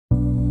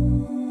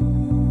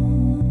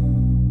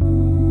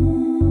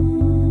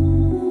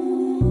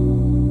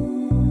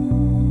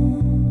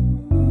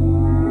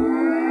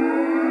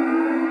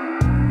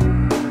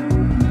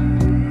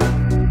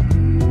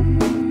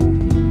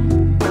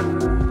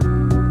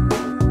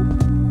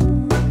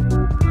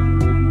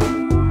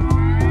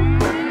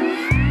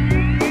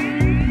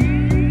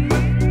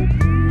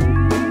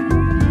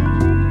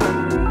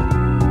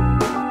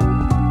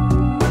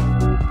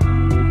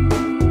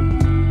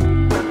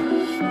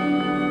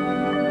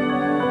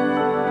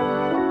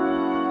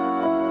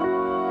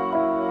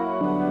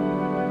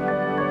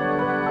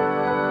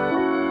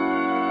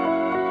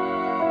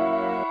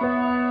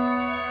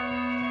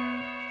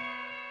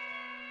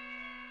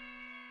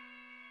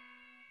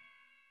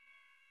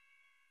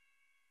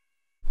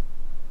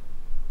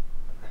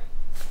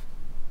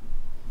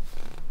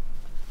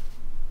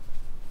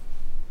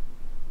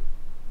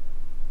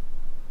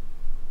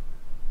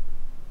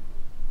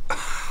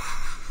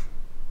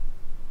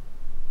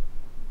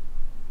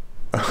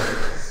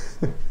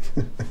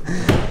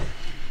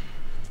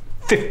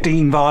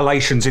15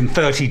 violations in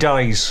 30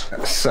 days.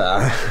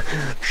 Sir.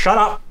 Shut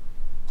up.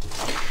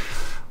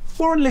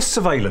 Warrantless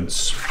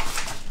surveillance,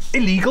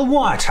 illegal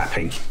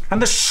wiretapping, and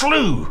the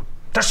slew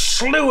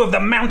of the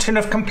mountain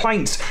of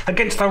complaints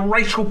against the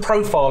racial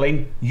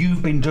profiling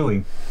you've been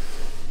doing.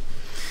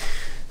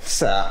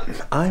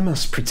 Sir, I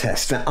must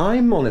protest. Now, I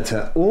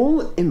monitor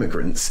all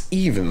immigrants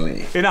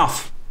evenly.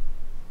 Enough.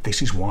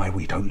 This is why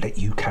we don't let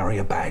you carry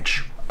a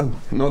badge.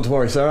 Oh, not to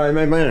worry, sir. I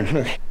made my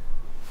own.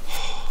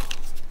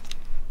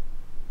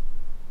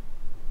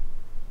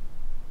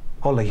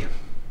 Ollie,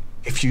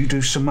 if you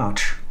do so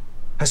much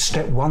as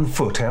step 1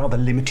 foot out of the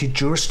limited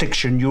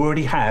jurisdiction you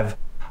already have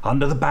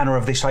under the banner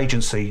of this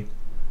agency,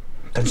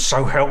 then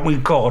so help me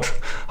God,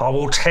 I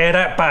will tear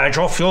that badge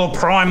off your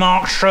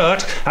Primark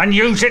shirt and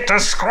use it to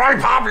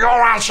scrape up your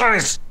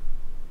ashes!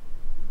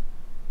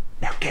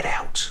 Now get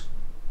out.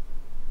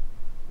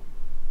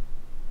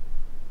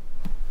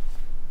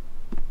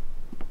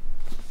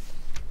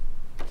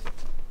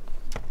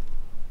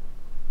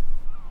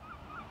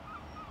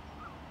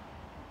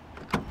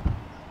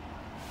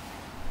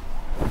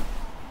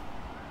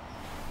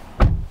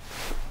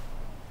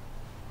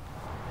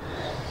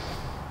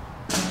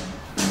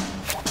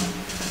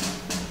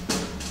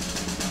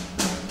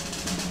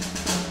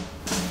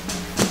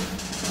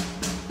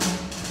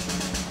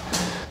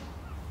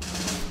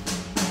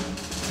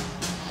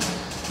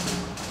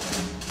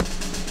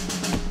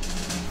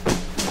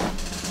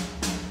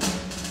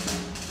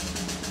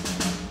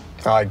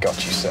 I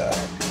got you, sir.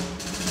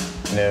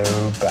 No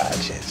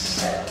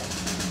badges.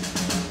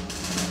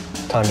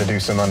 Time to do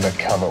some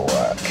undercover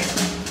work.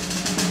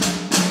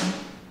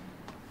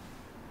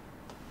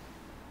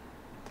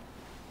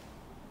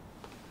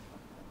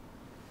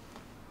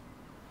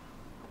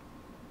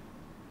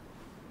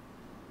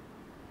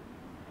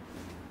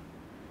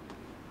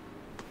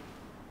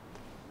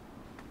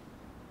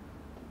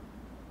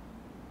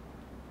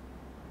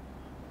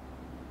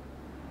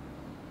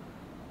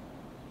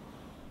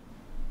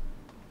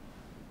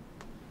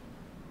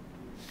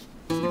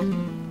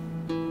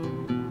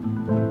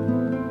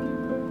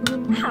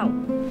 How?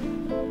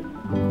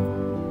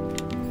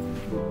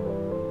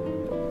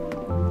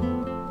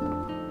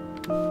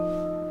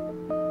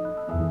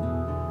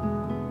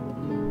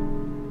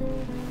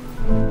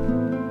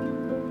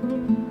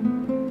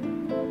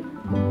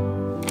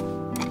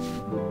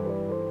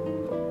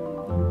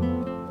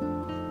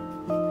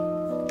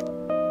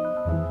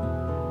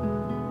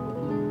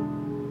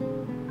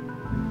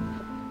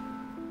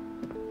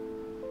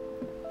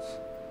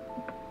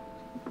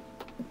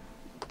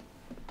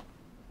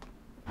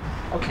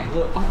 Okay,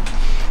 look, I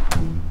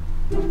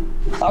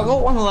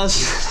got one of those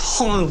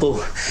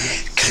horrible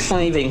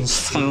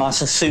cravings for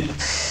nicer soup,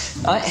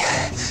 right?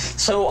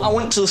 So I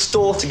went to the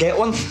store to get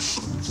one,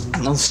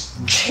 and those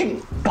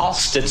cheap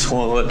bastards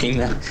were working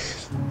there.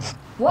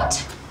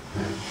 What?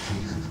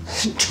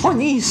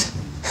 Chinese.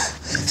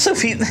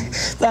 Sophie,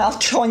 they are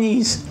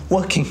Chinese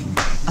working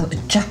at a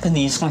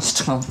Japanese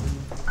restaurant.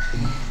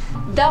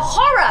 The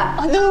horror!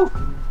 I know.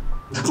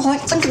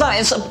 Like, think about it,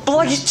 it's a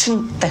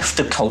blatant theft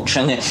of culture,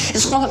 and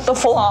it's right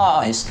before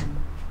our eyes.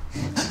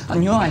 I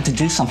knew I had to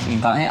do something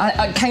about it.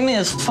 I came here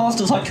as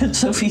fast as I could,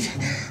 Sophie.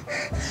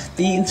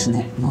 The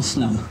internet must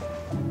know.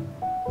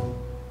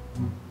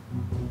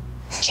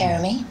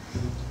 Jeremy,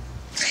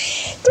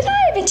 did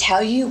I ever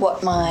tell you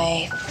what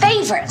my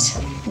favourite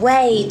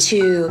way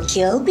to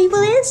kill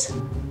people is?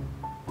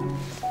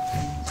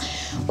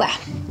 Well,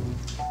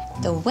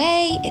 the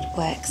way it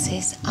works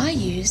is I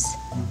use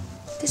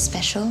this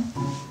special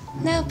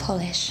nail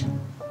polish.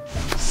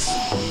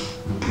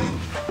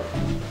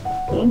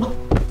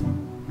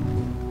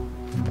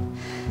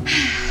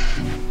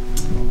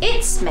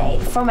 It's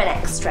made from an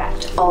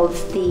extract of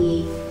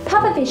the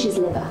pufferfish's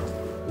liver.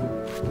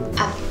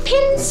 A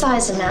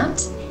pin-sized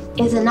amount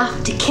is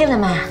enough to kill a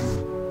man.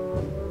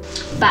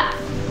 But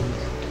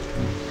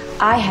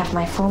I have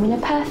my formula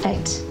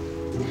perfect.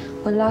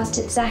 Will last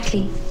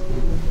exactly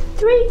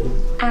 3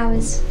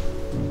 hours.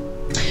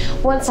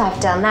 Once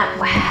I've done that,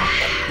 wow.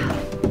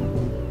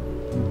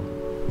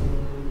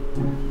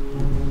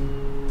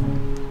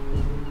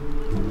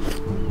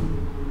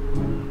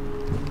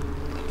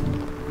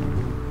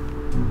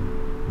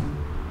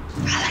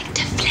 I like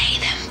to flay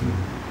them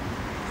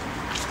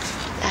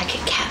like a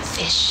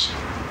catfish,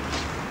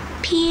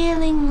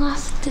 peeling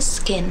off the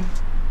skin,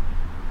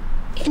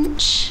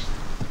 inch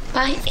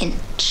by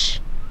inch.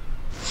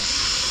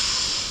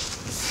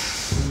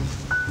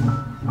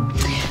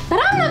 But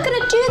I'm not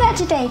going to do that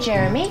today,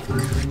 Jeremy.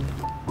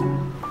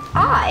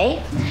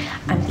 I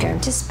am going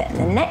to spend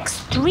the next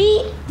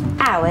 3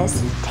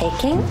 hours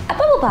taking a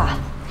bubble bath,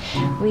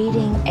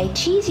 reading a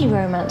cheesy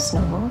romance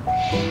novel,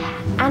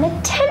 and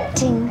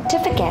attempting to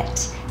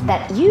forget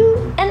that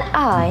you and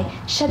I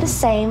share the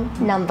same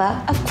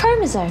number of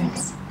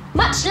chromosomes,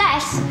 much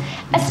less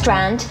a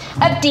strand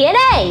of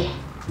DNA.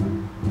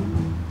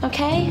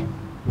 Okay?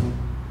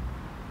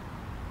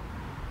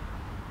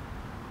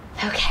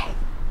 Okay.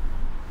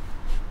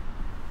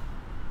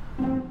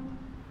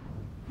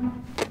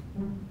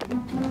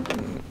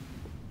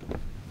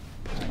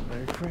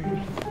 Very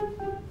pretty.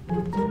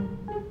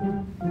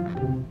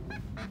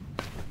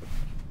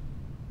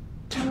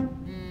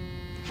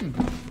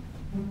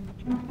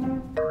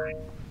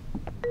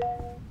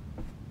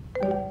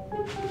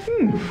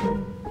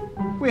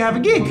 We have a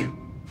gig.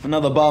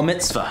 Another bar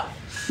mitzvah.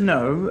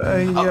 No,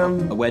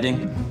 A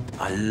wedding.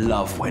 I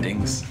love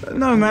weddings.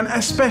 No, man,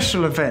 a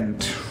special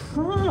event.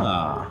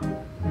 Ah.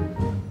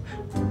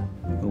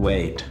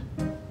 Wait.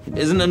 It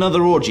isn't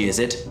another orgy, is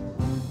it?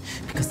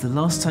 Because the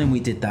last time we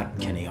did that,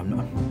 Kenny, it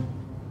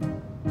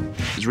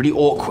was really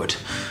awkward.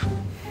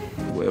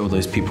 Where all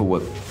those people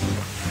were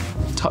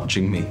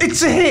touching me.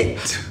 It's a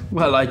hit!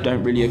 Well, I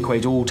don't really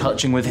equate all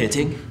touching with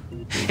hitting.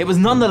 It was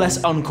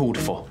nonetheless uncalled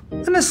for.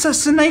 An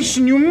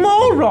assassination, you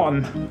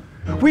moron!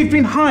 We've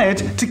been hired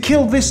to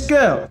kill this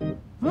girl.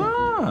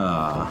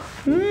 Ah.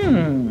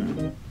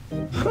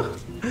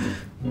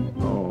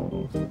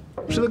 Oh.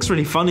 She looks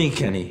really funny,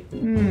 Kenny.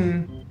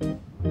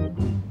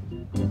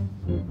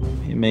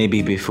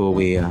 Maybe before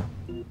we, I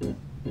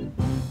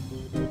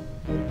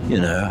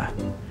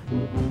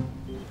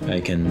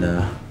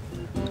can,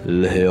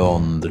 lay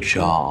on the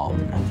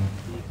charm.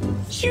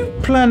 You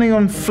planning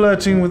on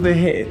flirting with the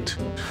hit?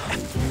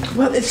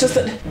 Well, it's just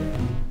that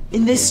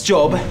in this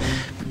job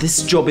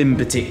in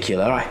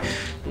particular,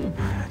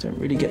 I don't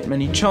really get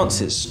many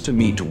chances to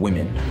meet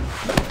women.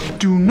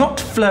 Do not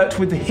flirt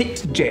with the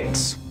hit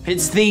Jets.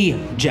 It's the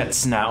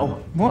Jets now.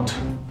 What?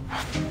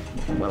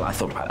 Well, I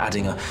thought about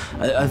adding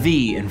a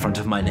V in front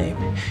of my name.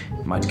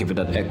 Might give it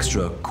an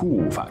extra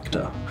cool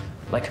factor.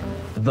 Like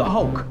the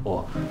Hulk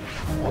or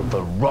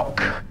the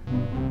Rock.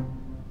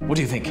 What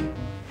do you think?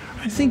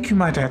 I think you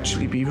might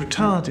actually be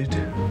retarded.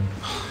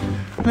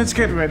 Let's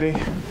get ready.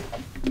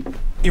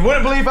 You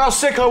wouldn't believe how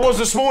sick I was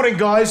this morning,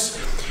 guys.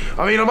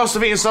 I mean, I must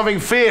have eaten something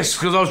fierce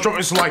because I was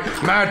dropping some,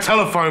 mad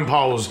telephone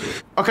poles.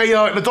 Okay,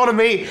 the Donna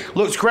meat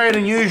looks great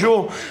than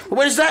usual, but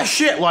when does that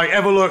shit,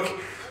 ever look...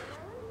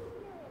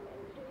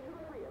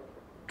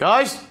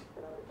 Guys?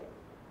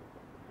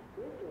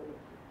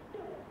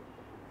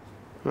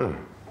 Hmm.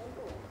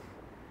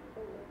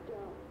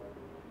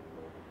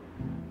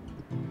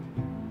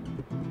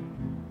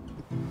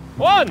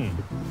 One,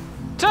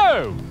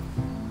 2,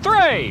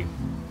 3,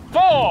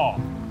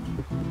 4,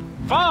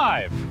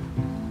 5.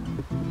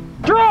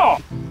 Draw!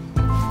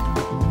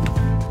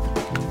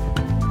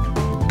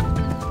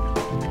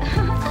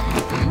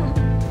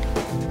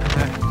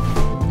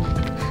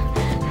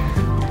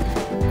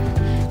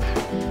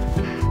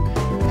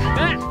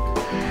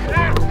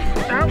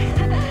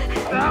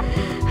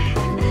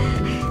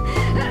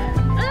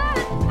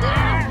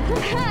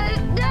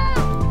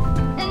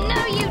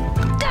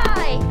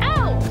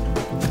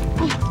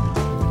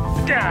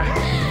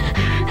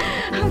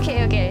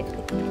 Okay.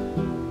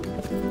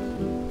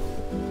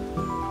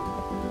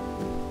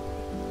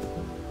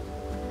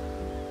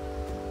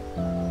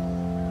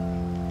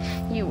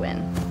 You win.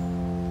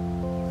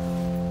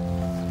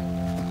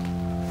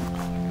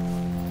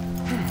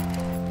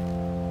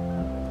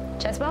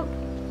 Chest bump?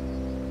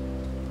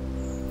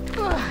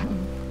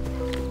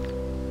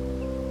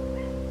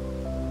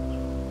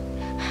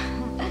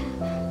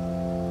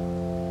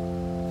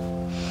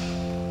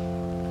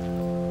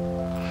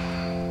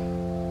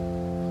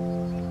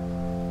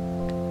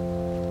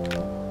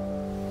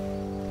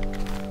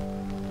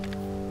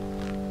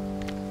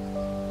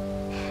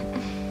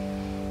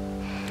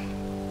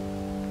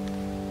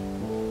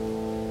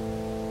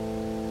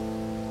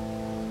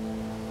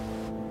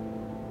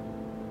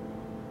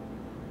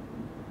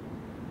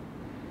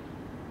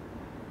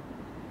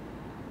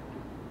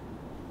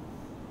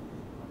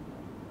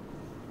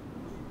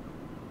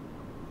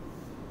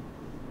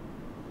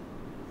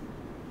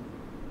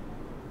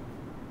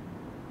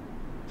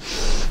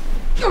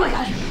 Oh my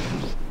god!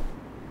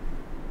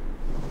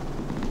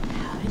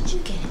 How did you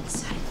get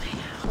inside my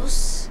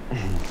house?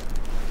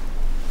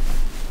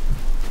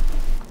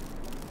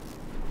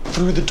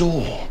 Through the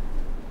door.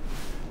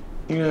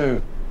 You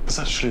know, it's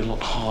actually a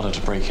lot harder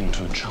to break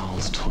into a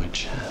child's toy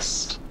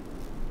chest.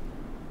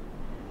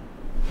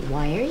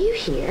 Why are you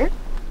here?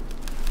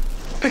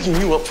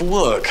 Picking you up for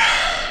work.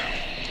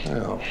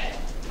 Well,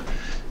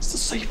 it's the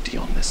safety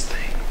on this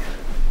thing.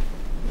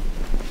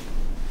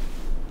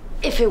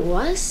 If it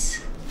was,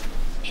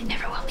 it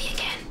never will be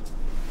again.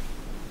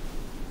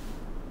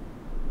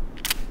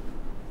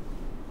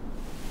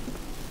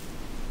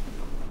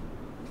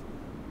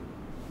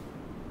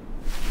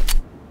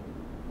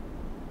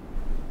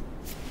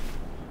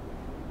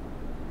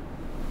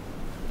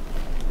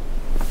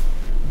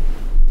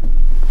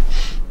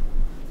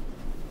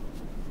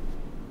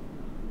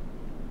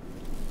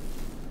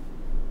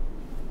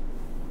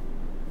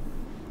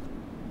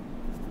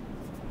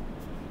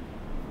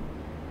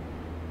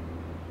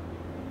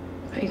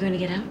 Are you going to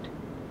get out?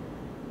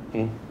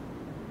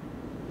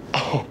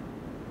 Oh.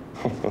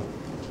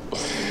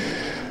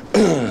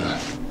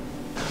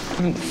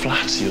 Don't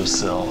flatter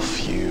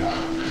yourself, you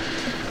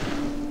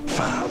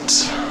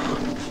fat,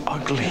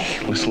 ugly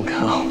little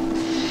girl.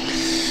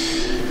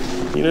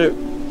 You know,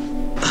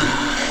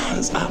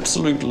 there's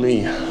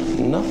absolutely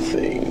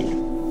nothing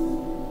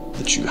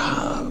that you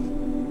have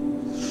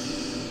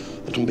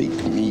that'll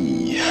make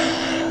me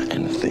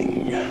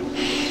anything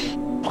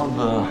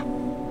other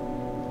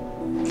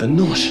than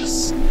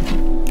nauseous.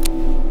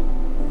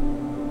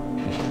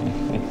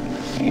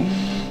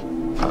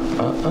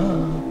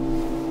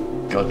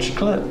 Got your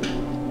clip.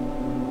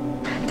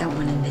 That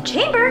one in the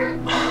chamber.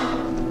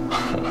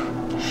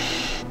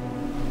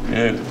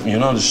 Yeah, you're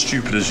not as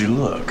stupid as you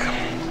look.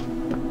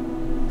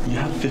 You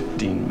have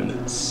 15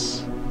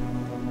 minutes.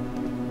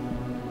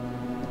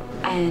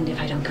 And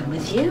if I don't come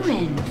with you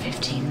in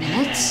 15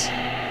 minutes?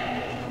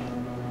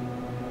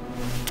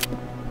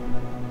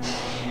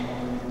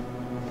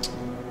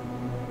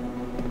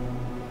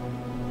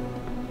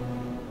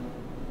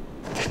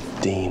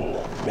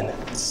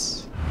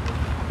 Minutes.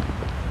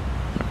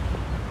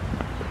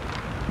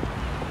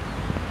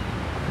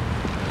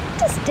 What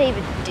does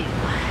David do?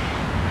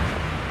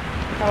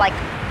 For, like,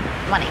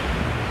 money?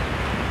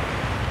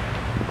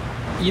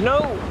 You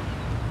know,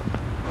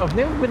 I've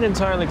never been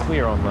entirely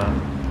clear on that.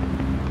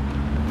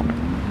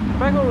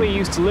 Back when we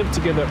used to live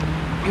together,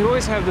 he'd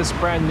always have this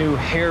brand new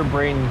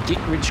harebrained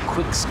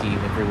get-rich-quick scheme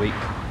every week.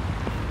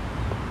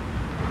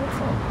 What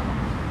fun.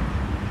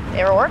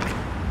 Ever work?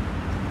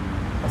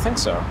 I think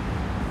so.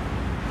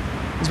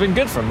 He's been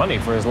good for money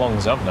for as long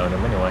as I've known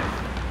him, anyway.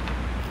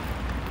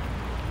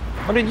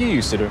 What did you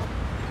used to do?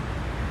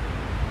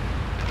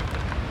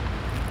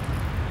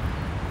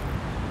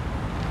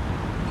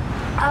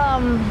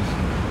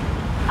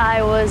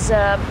 I was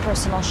a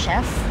personal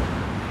chef.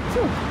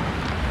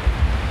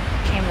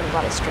 Came with a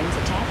lot of strings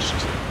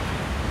attached.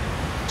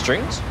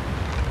 Strings?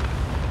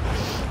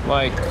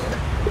 Like,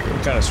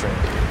 what kind of string?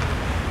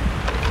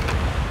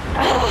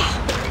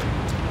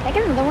 Can I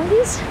get another one of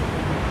these?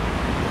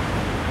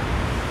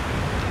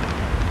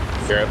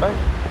 Be right back.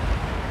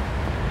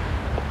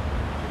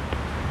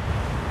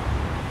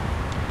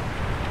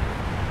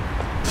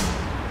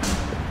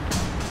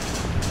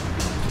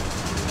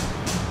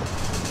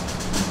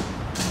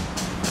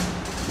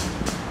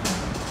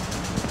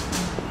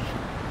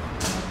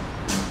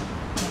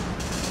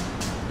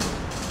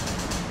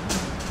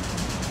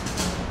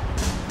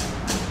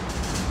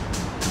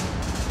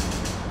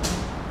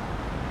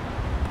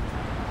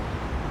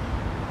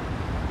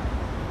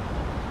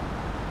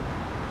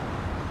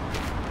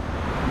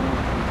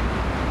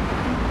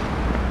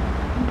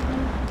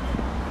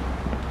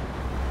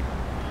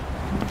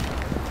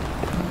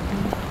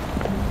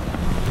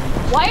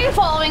 Why are you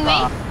following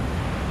me?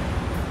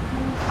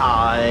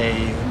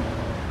 I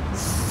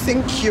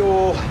think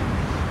you're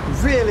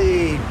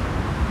really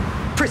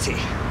pretty.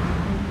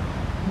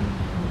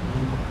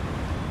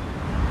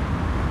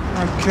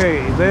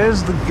 Okay,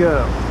 there's the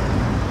girl.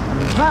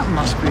 And that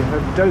must be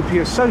her dopey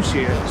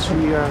associate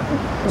she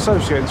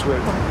associates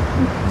with.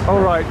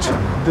 All right,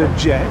 the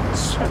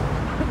Jets.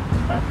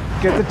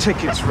 Get the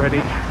tickets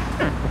ready.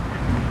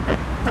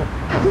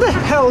 What the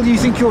hell do you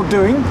think you're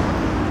doing?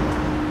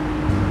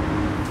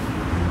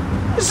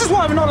 This is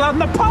why we're not allowed in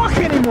the park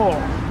anymore!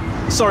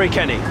 Sorry,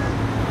 Kenny.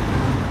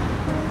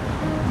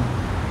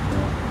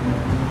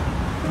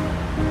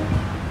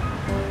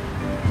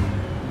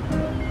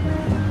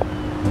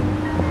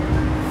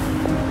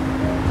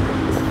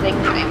 Think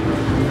I'm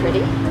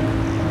pretty?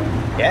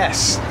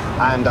 Yes,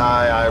 and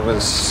I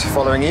was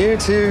following you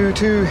to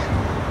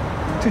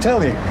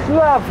tell you.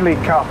 Lovely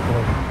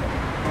couple.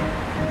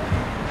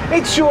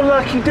 It's your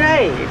lucky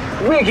day.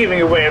 We're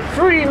giving away a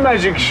free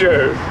magic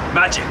show.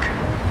 Magic.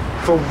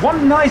 For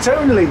one night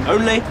only.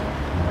 Only?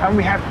 And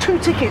we have 2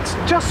 tickets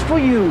just for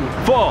you.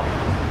 4.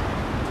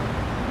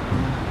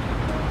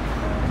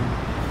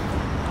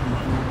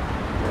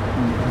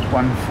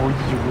 One for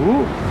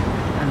you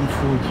and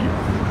for you.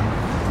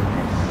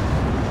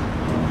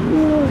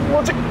 Ooh,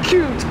 what a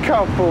cute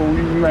couple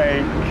we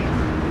make.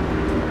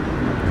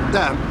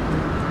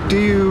 Do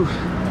you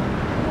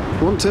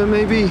want to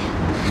maybe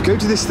go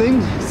to this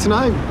thing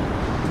tonight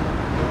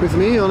with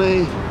me on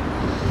a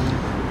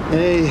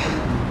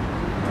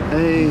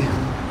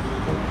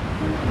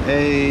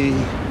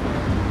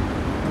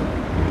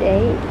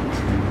Date?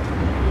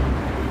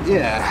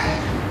 Yeah.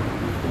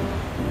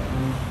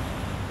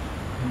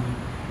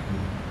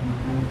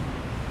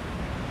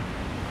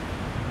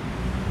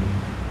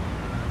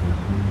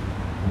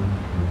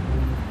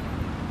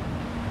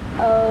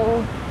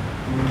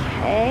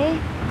 Okay.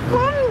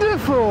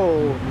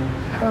 Wonderful!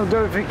 Oh,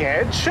 don't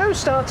forget, show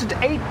starts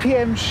at 8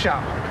 p.m.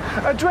 sharp.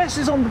 Address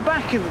is on the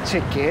back of the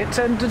ticket,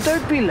 and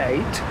don't be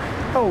late.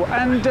 Oh,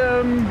 and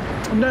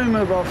no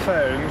mobile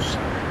phones.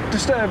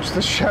 Disturbs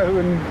the show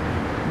and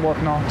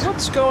whatnot.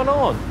 What's going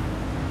on?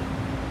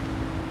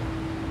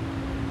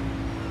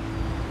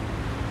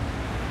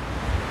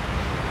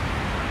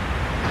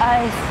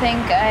 I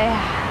think I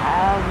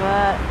have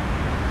a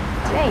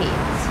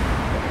date.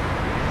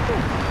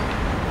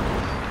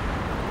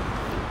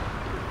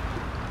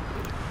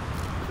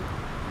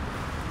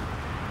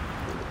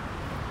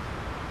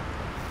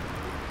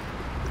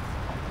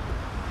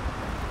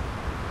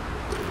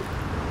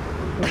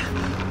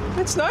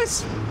 It's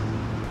nice.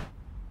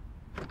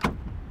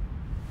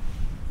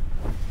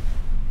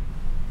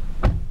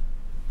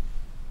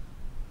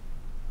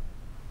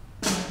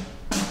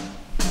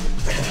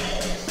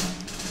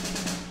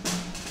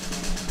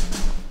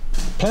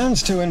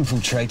 Plans to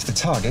infiltrate the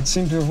target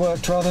seem to have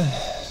worked rather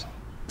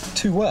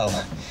too well.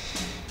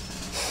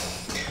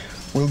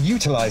 We'll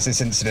utilize this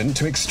incident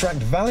to extract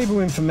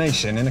valuable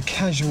information in a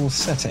casual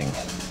setting.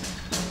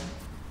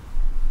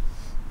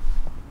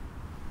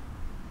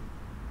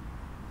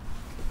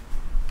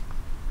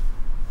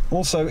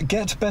 Also,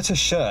 get better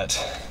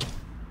shirt.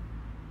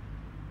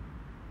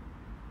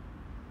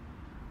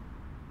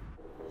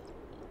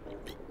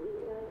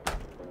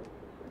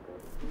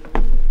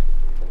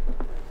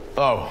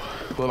 Oh,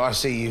 well, I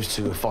see you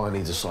two have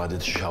finally decided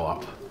to show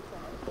up.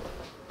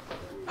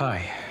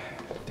 Hi,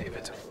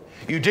 David.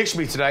 You ditched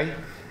me today.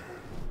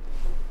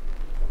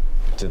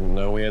 Didn't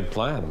know we had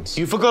plans.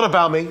 You forgot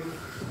about me.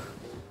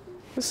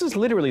 This is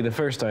literally the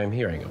first time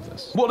hearing of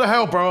this. What the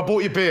hell, bro? I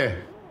bought you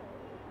beer.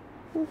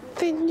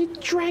 Then you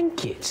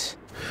drank it.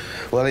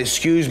 Well,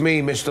 excuse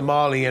me, Mr.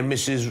 Marley and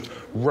Mrs.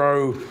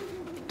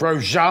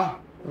 Roja.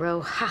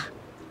 Roja.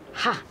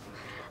 Ha.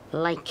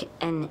 Like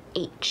an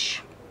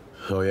H.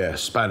 Oh, yeah,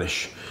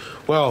 Spanish.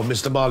 Well,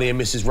 Mr. Marley and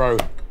Mrs.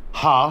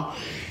 Roja,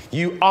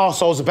 you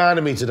arseholes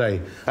abandoned me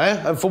today.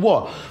 Eh? And for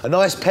what? A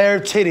nice pair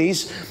of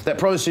titties that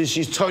promises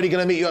she's totally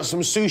going to meet you at some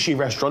sushi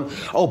restaurant.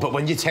 Oh, but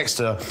when you text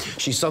her,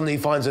 she suddenly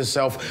finds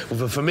herself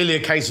with a familiar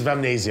case of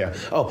amnesia.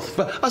 Oh,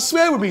 but I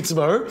swear with me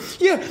tomorrow.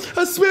 Yeah,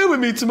 I swear with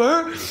me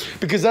tomorrow.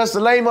 Because that's the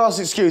lame-ass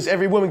excuse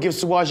every woman gives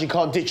to why she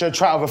can't ditch her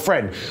trout of a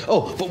friend.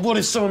 Oh, but what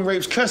if someone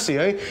rapes Cassie,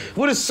 eh?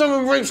 What if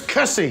someone rapes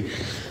Cassie?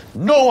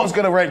 No one's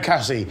going to rape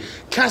Cassie.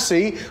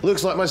 Cassie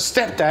looks like my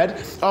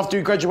stepdad after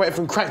he graduated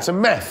from crack to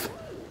meth.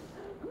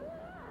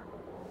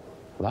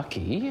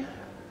 Lucky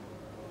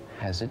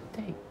has a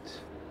date.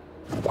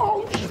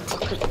 Oh, you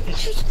fucking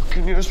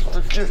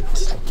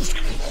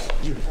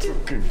You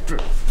fucking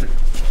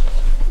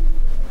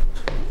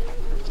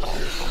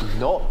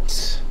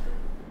Not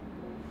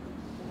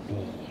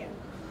me.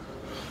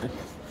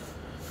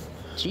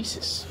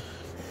 Jesus.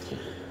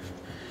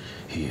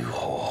 You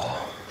whore.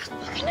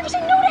 I can never say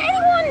no to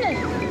anyone!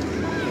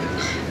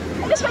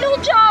 I miss my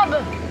old job!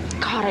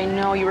 God, I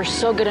know. You were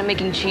so good at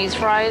making cheese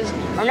fries.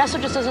 Ernesto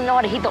just doesn't know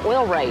how to heat the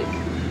oil right.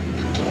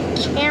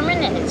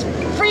 Cameron and his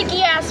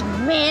freaky-ass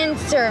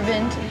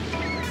manservant.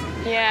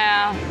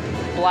 Yeah,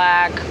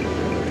 Black.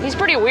 He's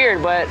pretty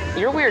weird, but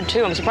you're weird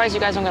too. I'm surprised you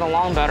guys don't get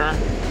along better.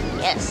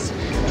 Yes.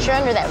 I'm sure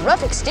under that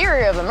rough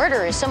exterior of a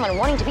murderer is someone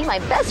wanting to be my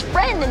best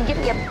friend and give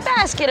me a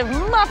basket of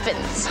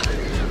muffins.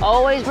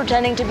 Always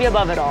pretending to be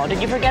above it all.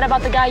 Did you forget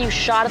about the guy you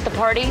shot at the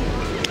party?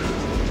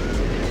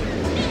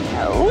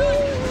 Oh,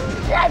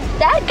 that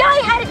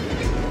guy had it.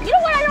 You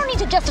know what? I don't need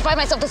to justify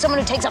myself to someone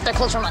who takes off their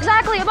clothes for money.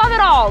 Exactly, above it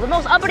all. The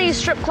most uppity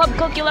strip club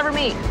cook you'll ever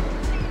meet.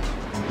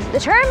 The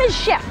term is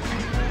chef.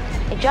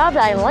 A job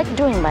that I like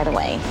doing, by the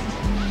way.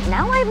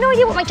 Now I have no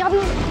idea what my job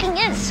even fucking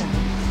is.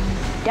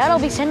 Doubt I'll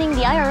be sending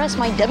the IRS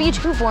my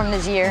W-2 form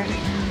this year.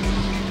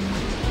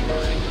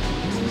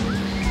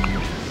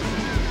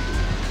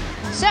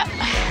 So,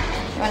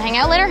 you wanna hang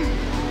out later?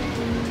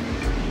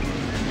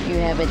 You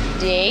have a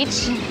date?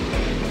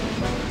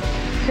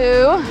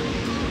 Who?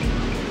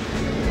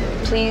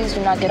 Please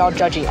do not get all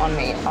judgy on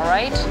me, all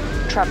right?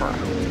 Trevor.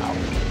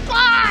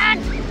 Ah,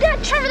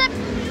 that Trevor, that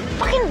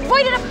fucking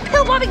whited up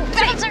pill-popping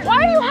bastard!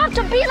 Why do you have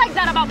to be like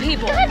that about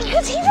people? God,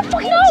 because he's a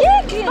fucking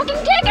dick!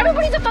 Fucking dick!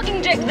 Everybody's a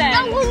fucking dick then!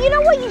 No, well, you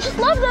know what? You just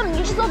love them. You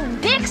just love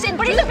dicks and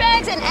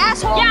douchebags and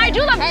assholes. Yeah, I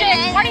do love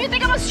dicks! Why do you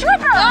think I'm a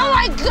stripper? Oh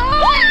my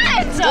God!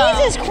 What?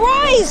 Jesus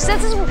Christ!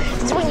 This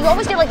is when you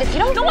always get like this. You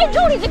don't. No, I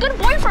don't. He's a good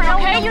boyfriend,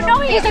 okay? You know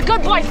he's a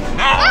good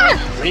boyfriend.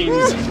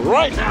 Please,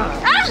 right now.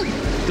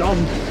 Dumb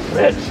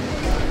bitch.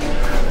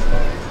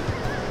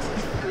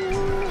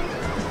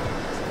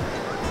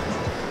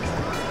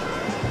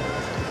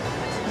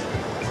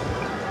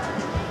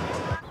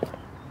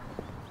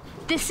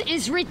 This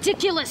is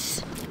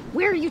ridiculous.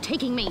 Where are you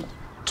taking me?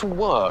 To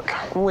work.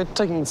 We're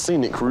taking the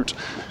scenic route.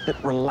 It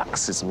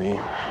relaxes me.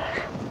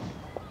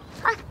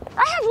 I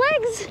have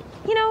legs.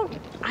 You know,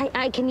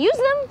 I can use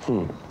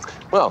them.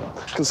 Well,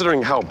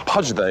 considering how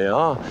pudgy they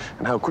are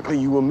and how quickly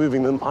you were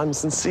moving them, I'm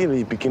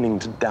sincerely beginning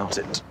to doubt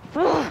it.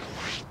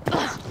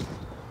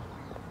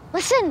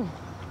 Listen.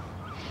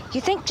 You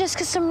think just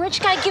because some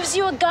rich guy gives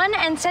you a gun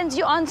and sends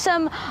you on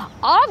some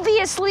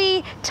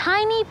obviously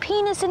tiny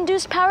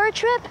penis-induced power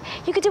trip,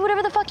 you could do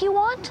whatever the fuck you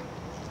want?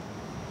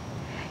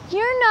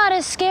 You're not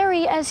as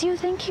scary as you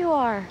think you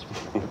are.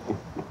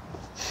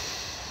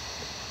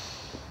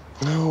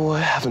 No, I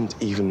haven't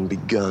even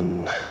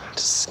begun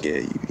to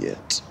scare you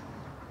yet.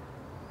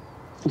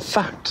 In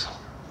fact,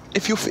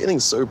 if you're feeling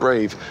so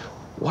brave,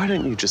 why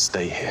don't you just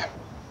stay here?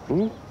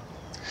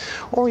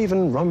 Or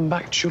even run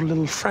back to your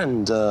little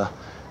friend,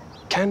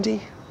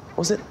 Candy,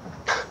 was it?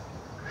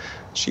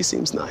 She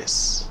seems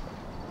nice.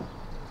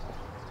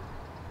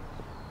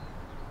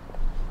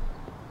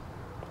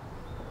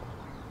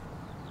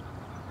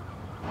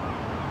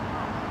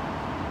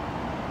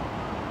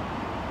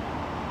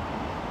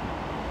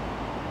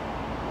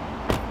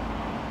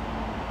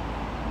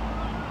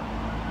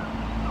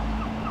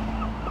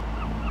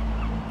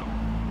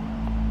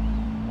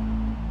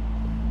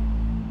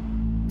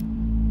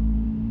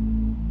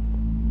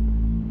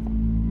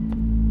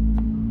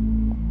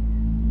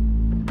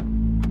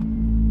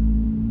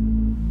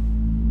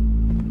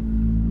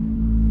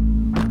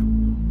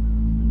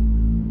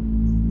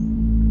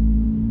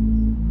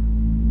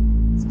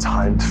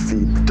 trying to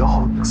feed the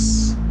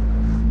dogs.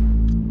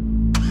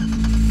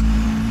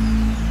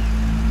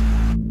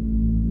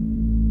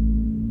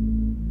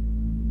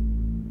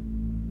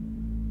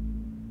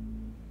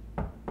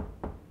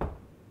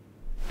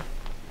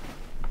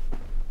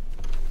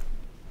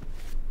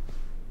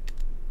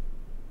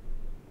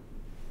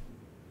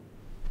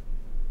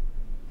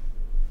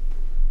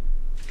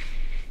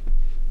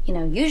 You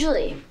know,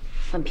 usually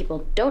when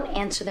people don't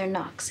answer their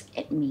knocks,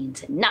 it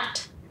means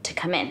not to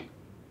come in.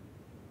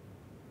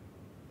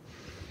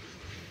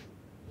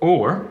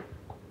 Or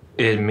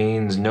it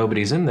means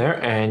nobody's in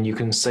there and you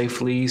can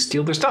safely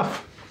steal their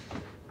stuff.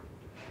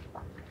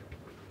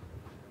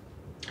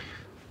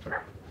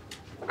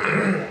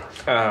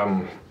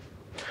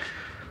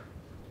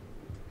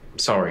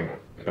 Sorry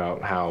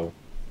about how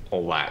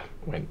all that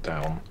went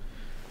down.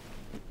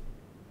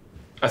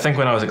 I think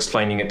when I was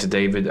explaining it to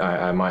David,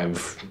 I might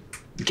have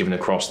given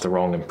across the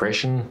wrong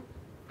impression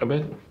a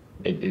bit.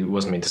 It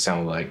wasn't meant to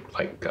sound like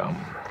a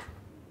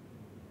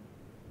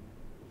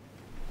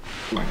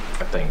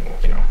thing,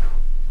 you know.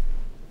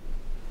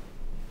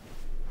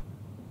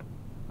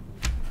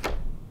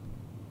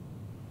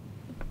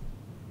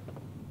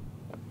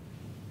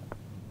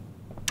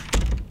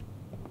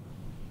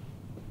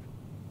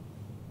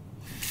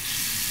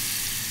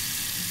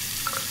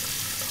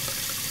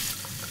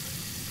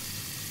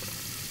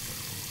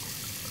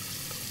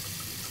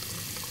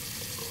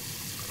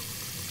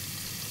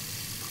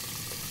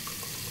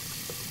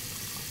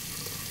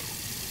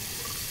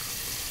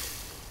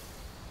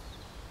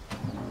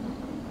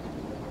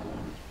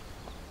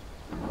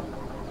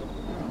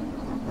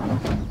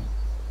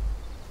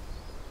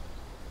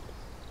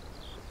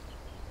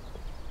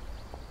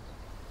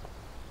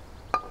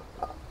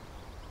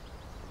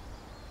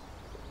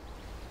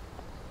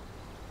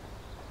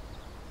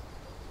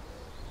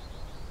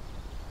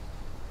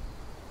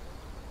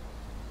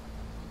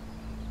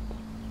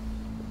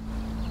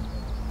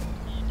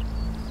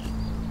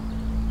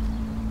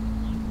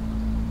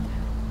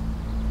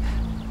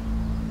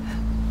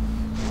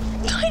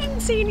 I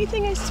didn't see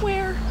anything, I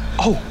swear.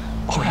 Oh,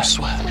 you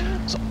swear?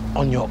 So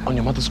on your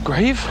mother's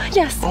grave?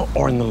 Yes.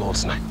 Or in the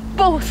Lord's name?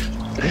 Both.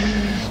 Do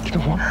you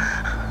know what?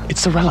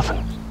 It's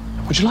irrelevant.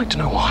 Would you like to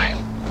know why?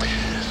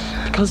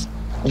 Because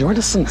your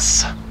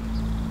innocence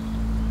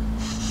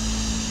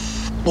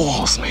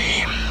bores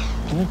me.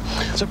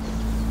 So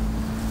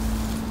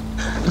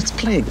let's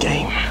play a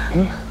game.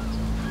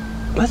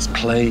 Let's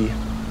play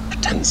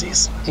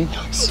pretensies.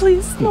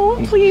 Please, no,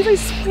 please, I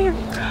swear.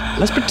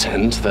 Let's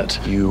pretend that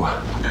you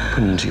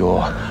opened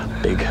your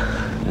big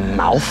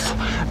mouth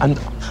and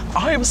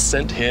I was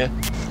sent here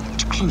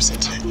to close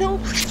it. No,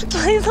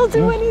 please, I'll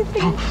do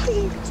anything,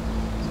 please.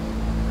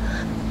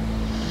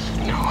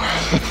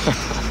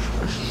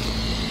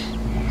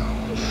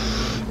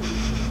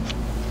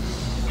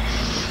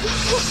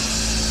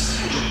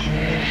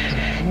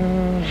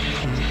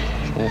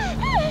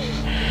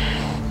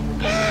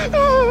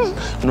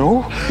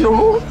 No.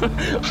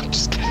 I'm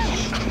just kidding.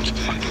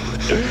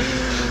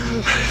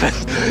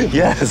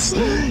 Yes.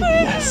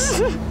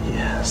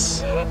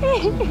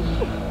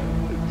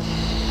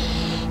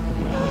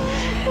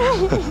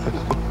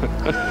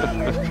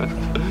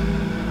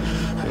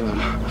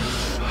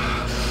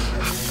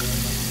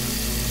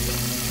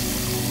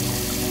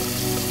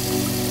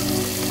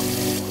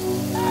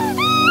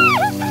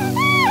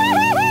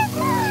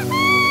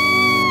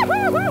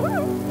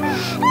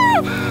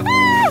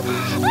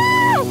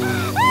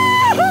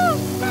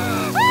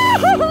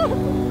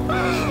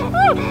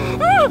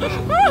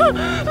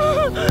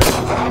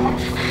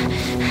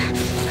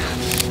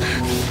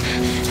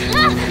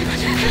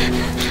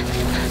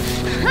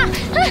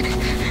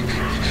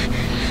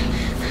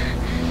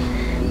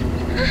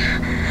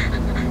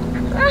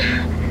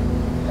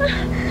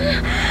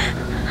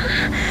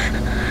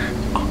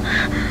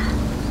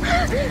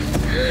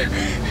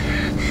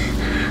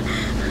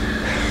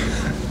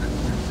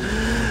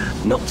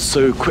 Not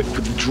so quick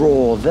with the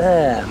draw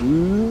there,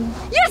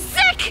 You're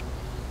sick!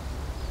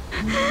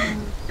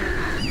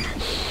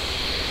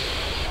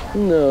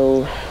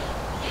 No,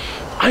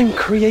 I'm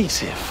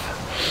creative.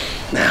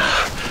 Now,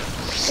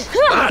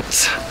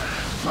 that,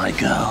 my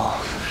girl,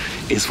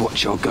 is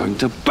what you're going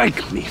to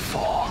beg me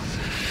for.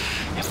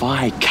 If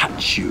I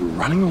catch you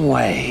running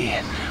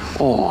away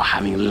or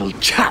having a little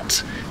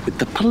chat with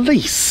the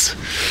police.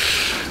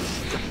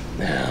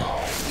 Now,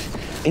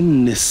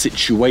 in this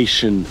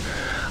situation,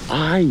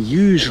 I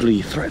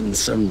usually threaten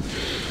some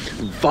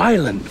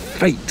violent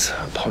fate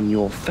upon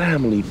your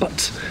family,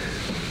 but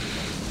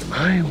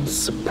I was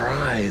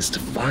surprised to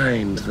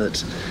find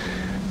that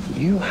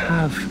you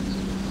have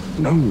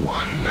no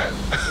one.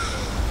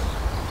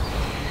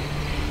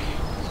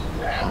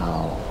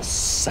 How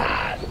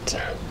sad.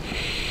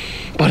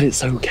 But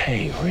it's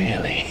okay,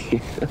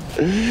 really.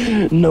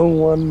 No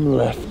one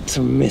left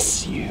to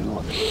miss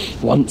you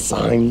once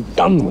I'm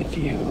done with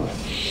you.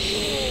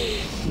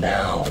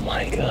 Now,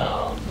 my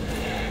girl,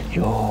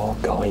 you're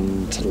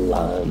going to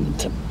learn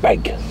to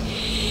beg.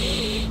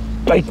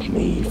 Beg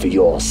me for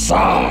your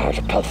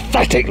sad,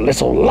 pathetic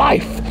little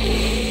life.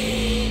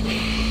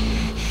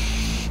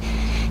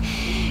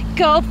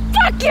 Go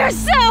fuck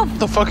yourself! What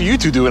the fuck are you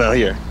two doing out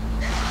here?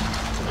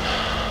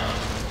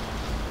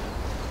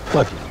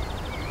 Look.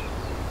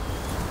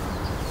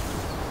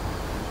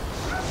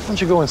 Why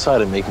don't you go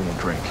inside and make me a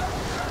drink?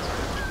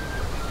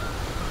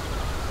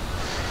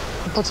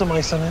 And put some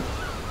ice on it.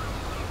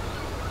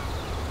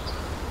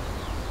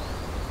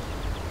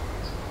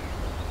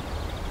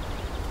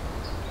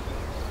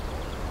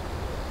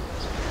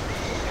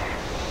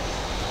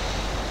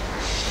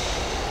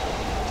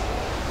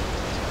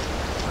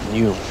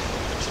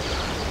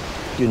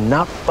 You're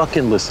not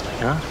fucking listening,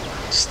 huh?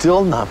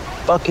 Still not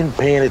fucking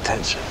paying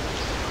attention.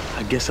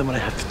 I guess I'm gonna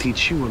have to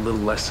teach you a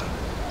little lesson.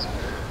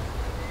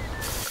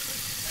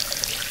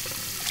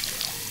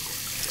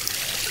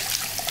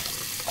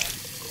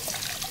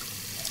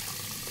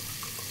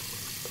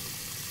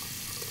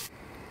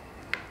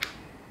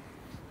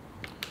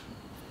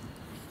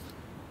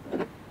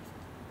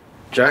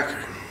 Jack,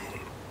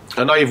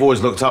 I know you've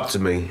always looked up to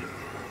me.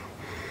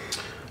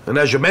 And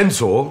as your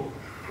mentor,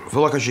 I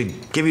feel like I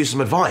should give you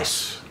some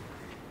advice.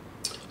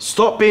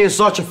 Stop being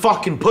such a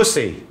fucking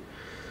pussy.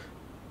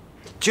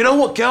 Do you know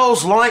what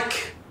girls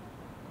like?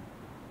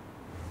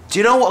 Do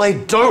you know what they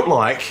don't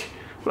like?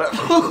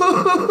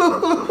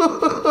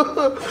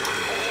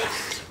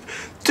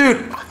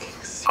 Dude,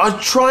 I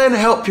try and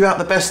help you out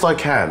the best I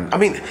can. I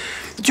mean,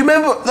 do you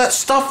remember that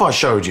stuff I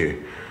showed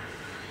you?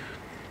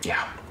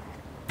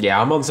 Yeah,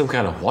 I'm on some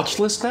kind of watch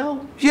list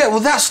now? Yeah,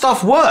 well, that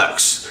stuff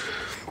works.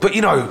 But,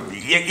 you know,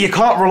 you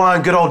can't rely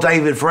on good old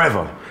David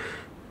forever.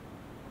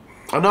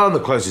 I know I'm the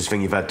closest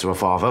thing you've had to a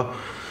father.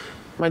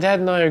 My dad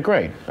and I are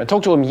great. I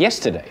talked to him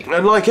yesterday.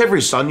 And like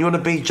every son, you want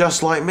to be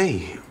just like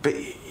me. But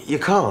you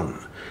can't.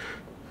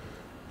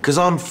 Because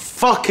I'm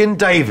fucking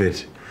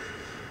David.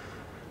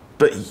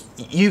 But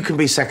you can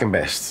be second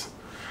best.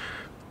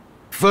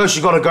 First,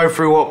 you got to go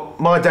through what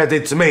my dad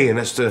did to me, and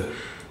that's to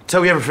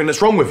tell you everything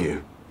that's wrong with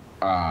you.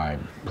 I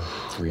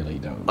really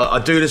don't. I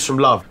do this from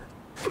love.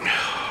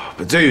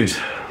 But dude,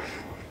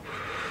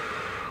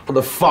 what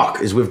the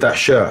fuck is with that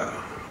shirt?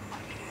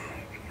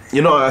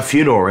 You're not at a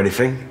funeral or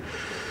anything.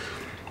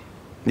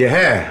 Your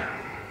hair,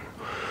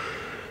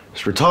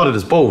 it's retarded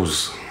as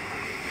balls.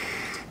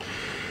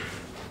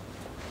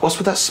 What's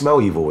with that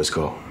smell you've always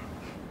got?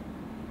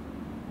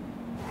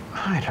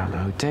 I don't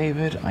know,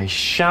 David. I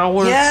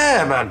shower.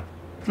 Yeah, man.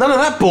 None of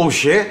that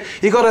bullshit.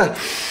 You gotta...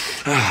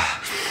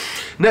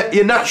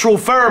 your natural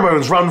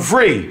pheromones run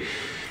free.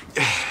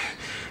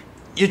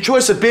 Your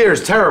choice of beer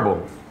is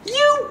terrible.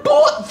 You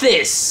bought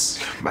this!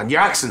 Man,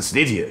 your accent's an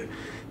idiot.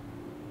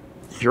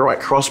 You write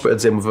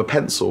crosswords in with a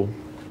pencil.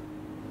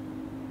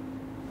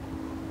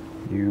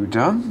 You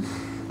done?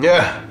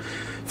 Yeah,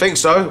 think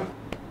so.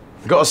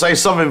 Gotta say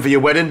something for your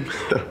wedding.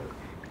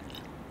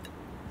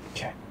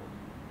 Okay.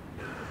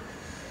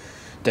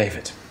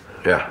 David.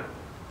 Yeah.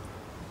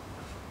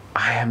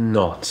 I am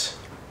not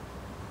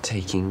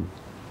taking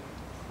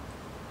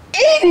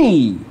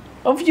any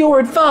of your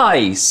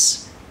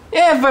advice.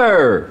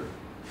 Ever.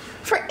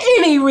 For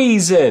any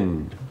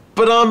reason.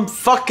 But I'm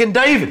fucking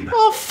David.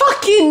 Oh,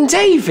 fucking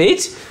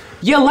David?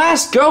 Your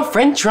last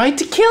girlfriend tried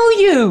to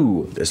kill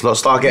you. Let's not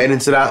start getting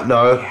into that.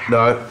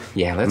 No.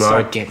 Yeah, let's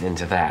start getting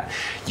into that.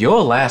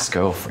 Your last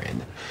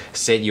girlfriend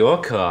set your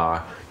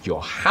car,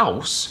 your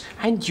house,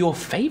 and your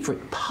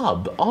favorite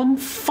pub on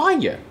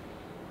fire.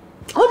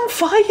 On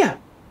fire.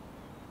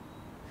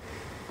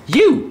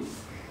 You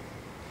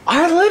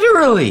are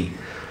literally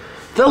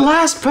the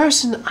last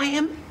person I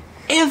am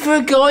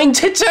ever going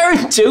to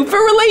turn to for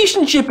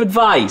relationship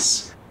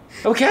advice.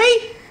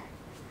 Okay?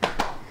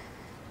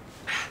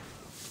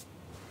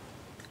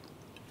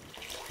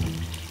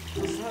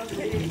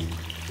 Sophie.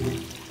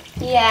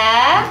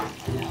 Yeah?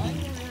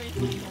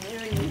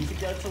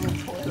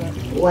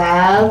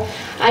 Well,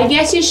 I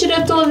guess you should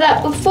have thought of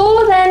that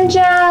before then,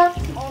 Jack.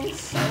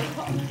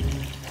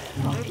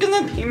 I'm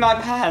gonna pee my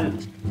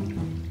pants.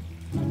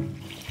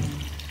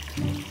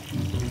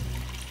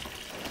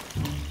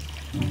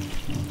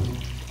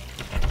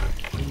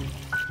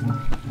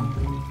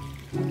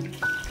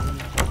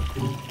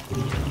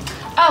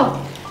 Oh,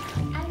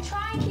 and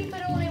try and keep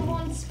it all in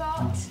one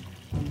spot.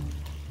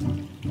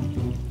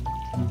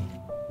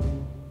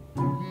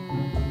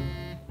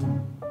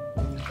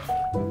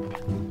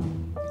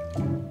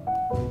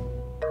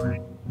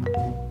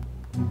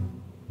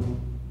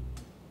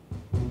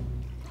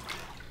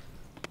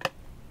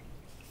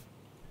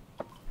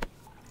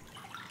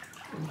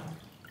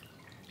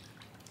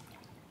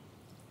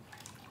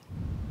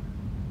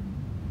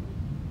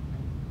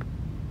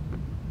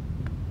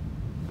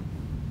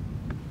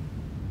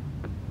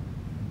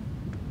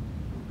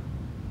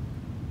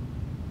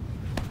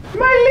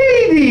 My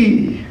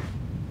lady!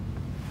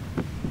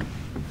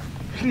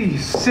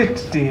 Please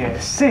sit, dear,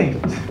 sit.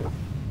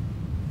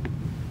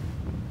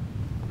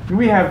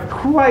 We have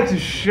quite a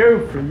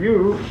show for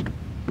you.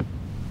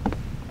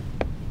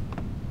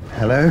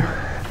 Hello?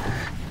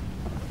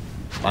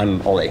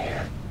 I'm Ollie.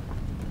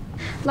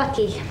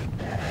 Lucky.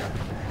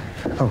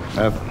 Oh,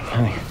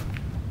 honey.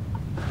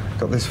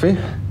 Got this for you?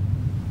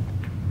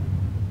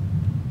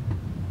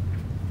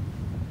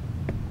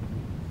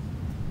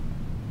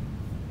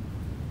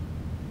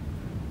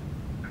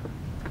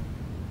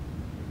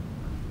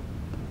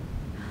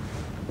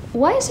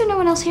 Why is there no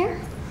one else here?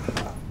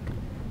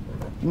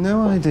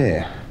 No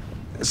idea.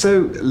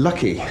 So,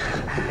 Lucky,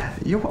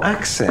 your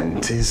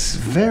accent is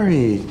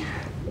very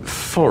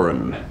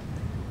foreign.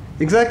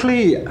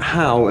 Exactly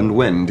how and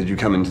when did you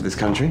come into this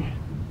country?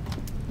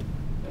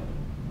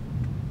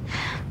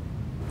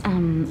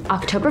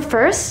 October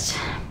 1st,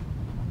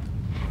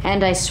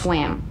 and I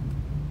swam.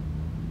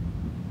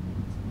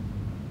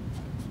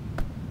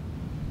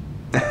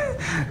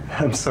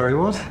 I'm sorry,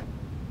 what?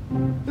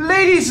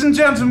 Ladies and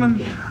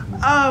gentlemen,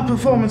 our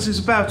performance is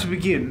about to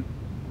begin.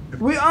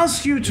 We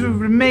ask you to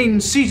remain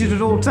seated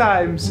at all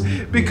times,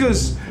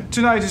 because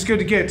tonight is going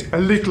to get a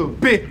little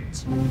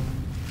bit.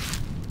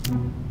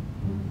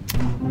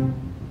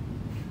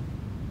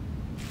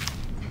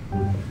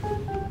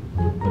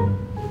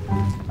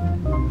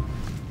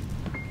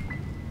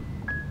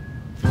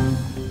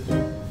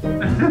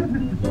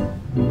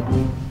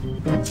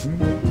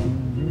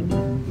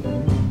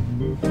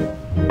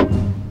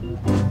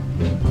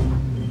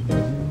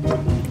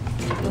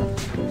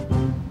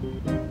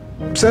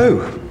 So,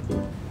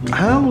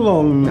 how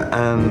long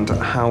and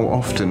how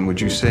often would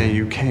you say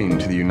you came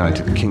to the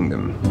United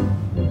Kingdom?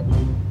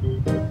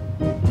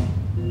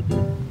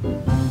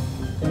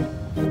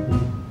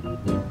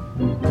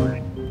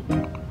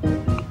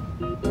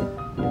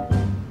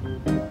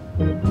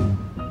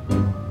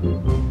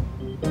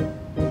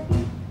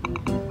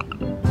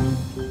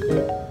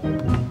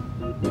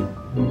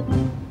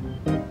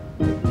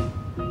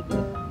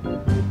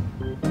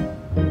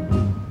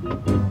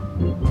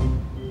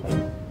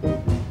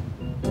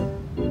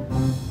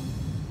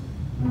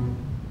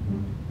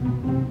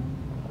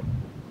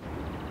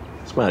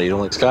 What's the matter? You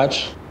don't like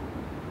scotch?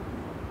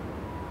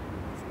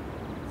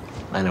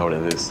 I know what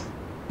it is.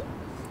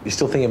 You're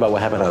still thinking about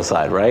what happened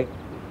outside, right?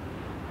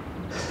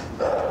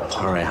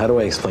 All right, how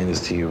do I explain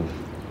this to you?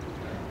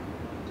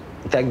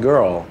 That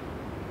girl,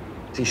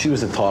 see, she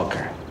was a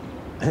talker.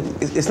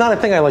 It's not a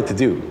thing I like to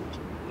do.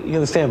 You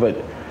understand? But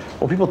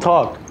when people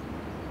talk,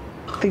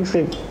 things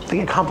they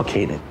get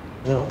complicated.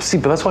 You know? See,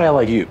 but that's why I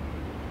like you.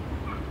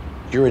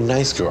 You're a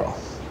nice girl.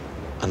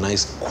 A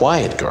nice,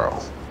 quiet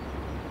girl.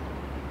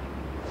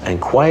 And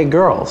quiet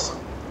girls,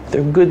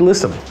 they're good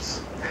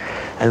listeners.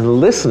 And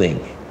listening,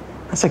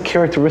 that's a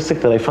characteristic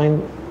that I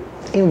find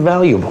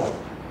invaluable.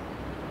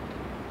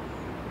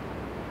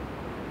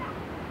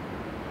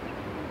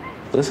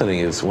 Listening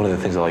is one of the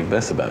things I like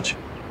best about you.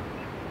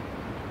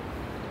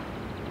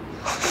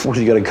 What,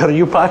 you got a gun in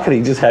your pocket or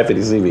you just happy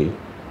to see me?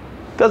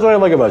 That's what I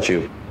like about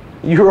you.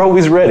 You're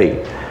always ready.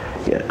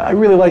 Yeah, I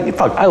really like it.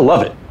 Fuck, I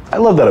love it. I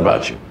love that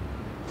about you.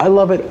 I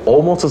love it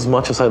almost as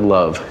much as I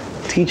love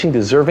teaching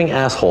deserving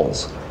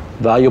assholes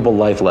valuable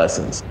life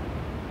lessons.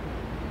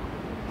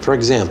 For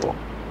example,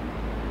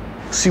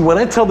 see, when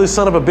I tell this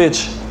son of a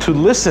bitch to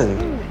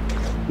listen,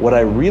 what I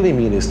really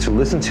mean is to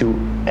listen to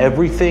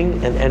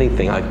everything and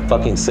anything I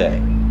fucking say.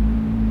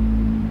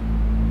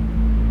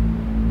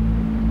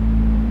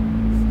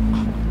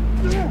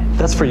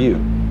 That's for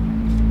you.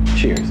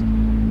 Cheers.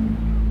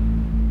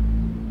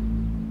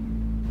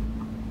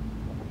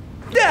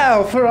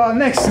 Now, for our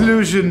next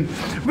illusion,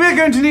 we're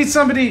going to need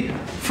somebody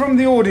from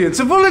the audience,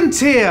 a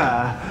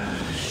volunteer.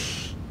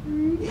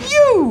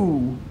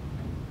 You!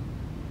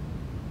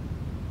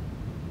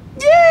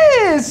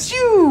 Yes,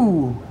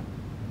 you!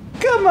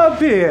 Come up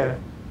here.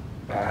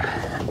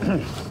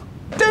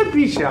 Don't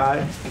be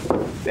shy.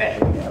 There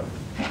we go.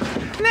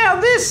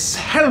 Now, this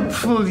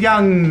helpful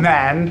young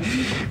man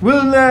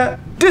will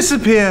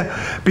disappear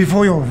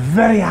before your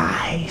very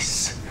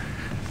eyes.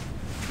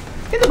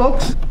 In the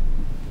box.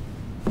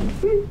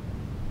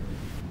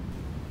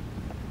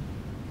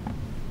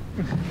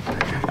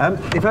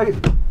 If I...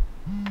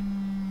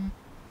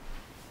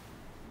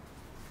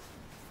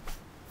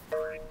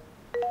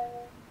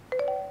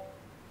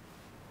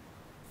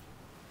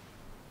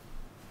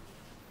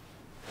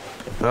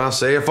 I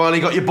see, you finally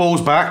got your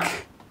balls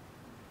back.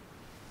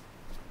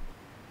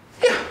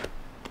 Yeah.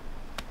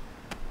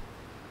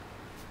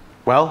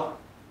 Well?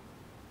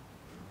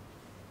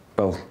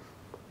 Well,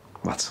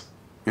 what?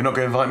 You're not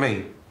going to invite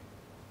me?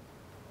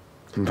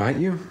 Invite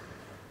you?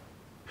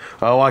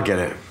 Oh, I get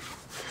it.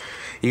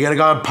 You're going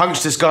to go and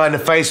punch this guy in the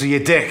face with your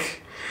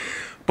dick.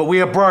 But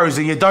we are bros,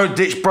 and you don't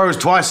ditch bros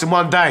twice in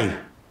one day.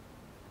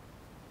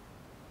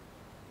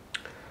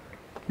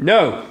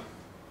 No.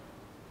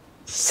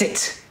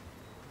 Sit.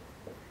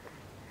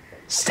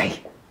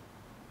 Stay.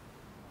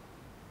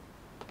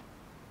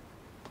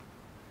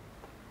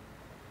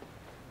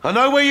 I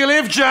know where you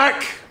live,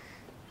 Jack.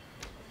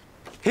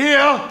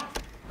 Here.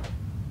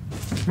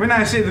 When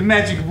I say the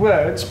magic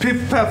words,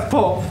 piff, puff,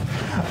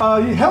 puff,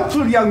 our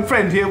helpful young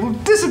friend here will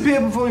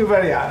disappear before your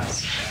very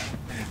eyes.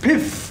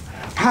 Piff,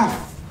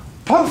 puff,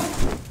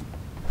 puff.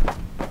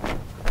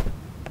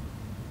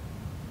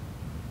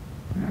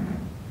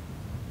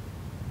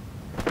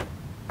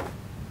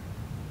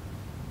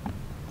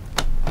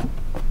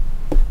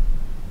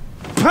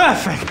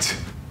 Perfect!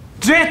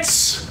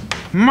 That's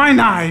my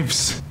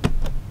knives.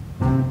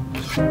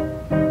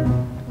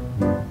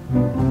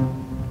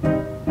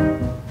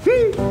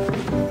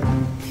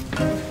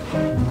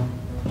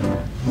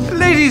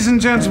 Ladies Ladies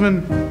and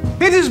gentlemen,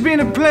 it has been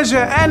a pleasure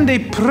and a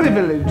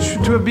privilege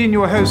to have been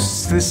your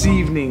hosts this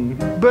evening.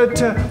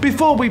 But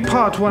before we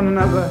part one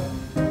another,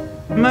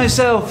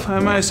 myself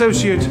and my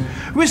associate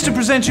wish to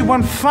present you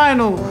one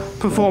final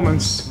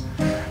performance,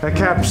 a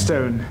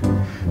capstone,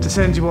 to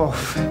send you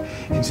off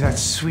into that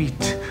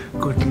sweet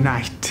good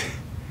night.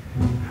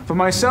 For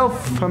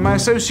myself and my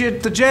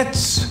associate, the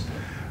Jets,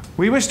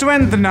 we wish to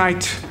end the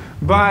night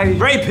by...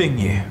 raping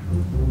you.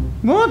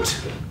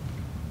 What?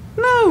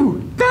 No!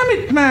 Damn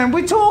it, man!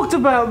 We talked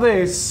about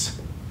this!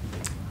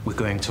 We're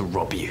going to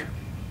rob you.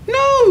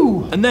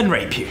 No! And then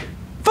rape you.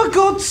 For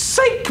God's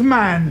sake,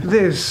 man!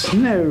 There's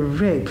no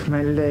rape,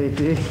 my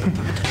lady.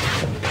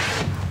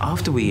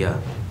 After we,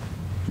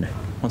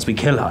 once we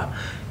kill her,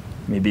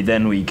 maybe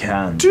then we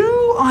can.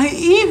 Do I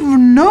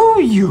even know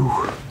you?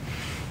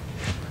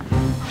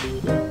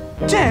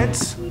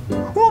 Jets,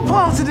 what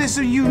part of this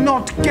are you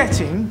not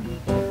getting?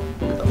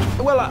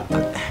 Well,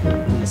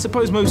 I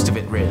suppose most of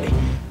it, really.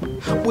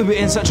 We were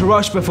in such a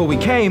rush before we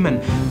came,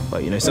 and, well,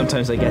 you know,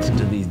 sometimes I get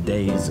into these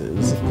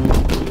dazes.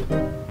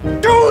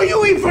 Do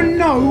you even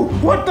know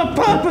what the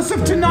purpose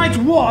of tonight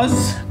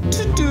was?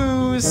 To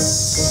do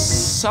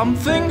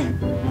something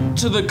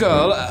to the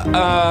girl,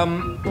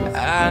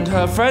 and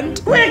her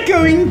friend. We're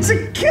going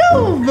to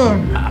kill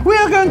them! We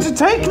are going to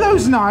take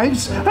those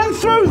knives and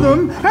throw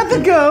them at the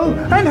girl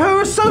and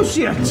her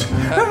associate.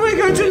 And we're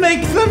going to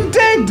make them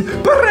dead,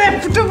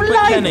 bereft of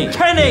life.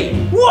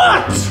 Kenny!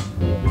 What?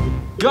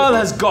 Girl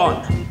has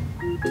gone.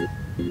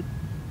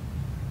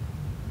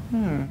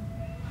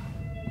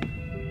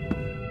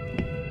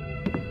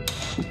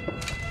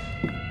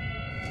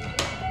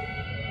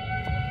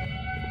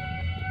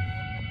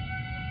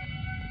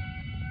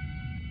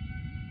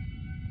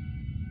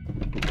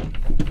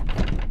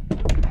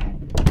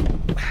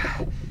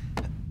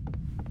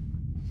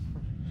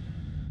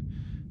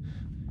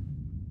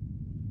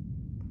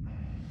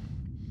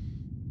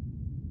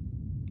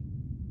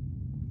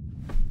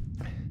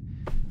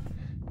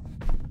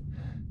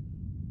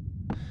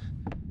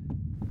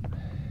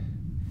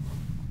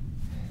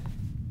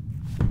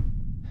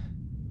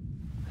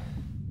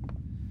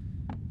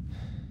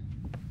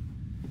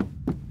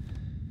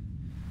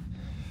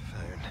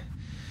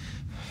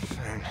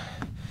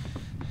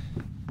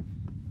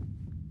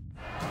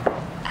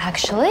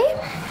 Actually,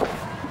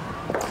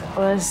 it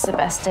was the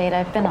best date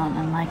I've been on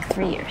in like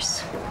 3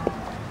 years.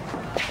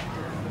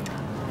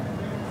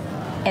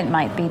 It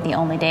might be the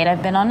only date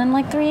I've been on in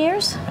like 3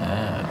 years.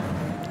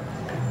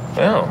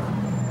 Well,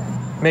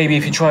 maybe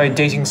if you try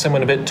dating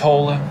someone a bit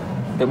taller,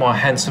 a bit more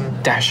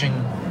handsome, dashing,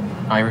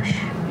 Irish.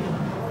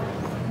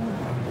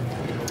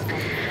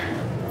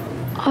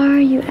 Are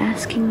you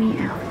asking me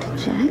out,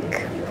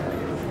 Jack?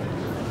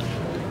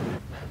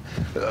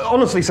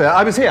 Honestly, sir,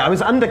 I was here. I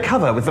was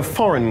undercover with the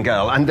foreign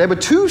girl, and there were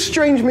two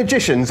strange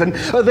magicians, and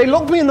they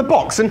locked me in the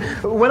box, and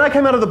when I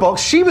came out of the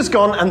box, she was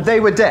gone, and they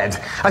were dead.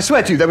 I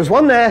swear to you, there was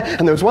one there,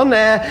 and there was one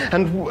there,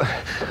 and...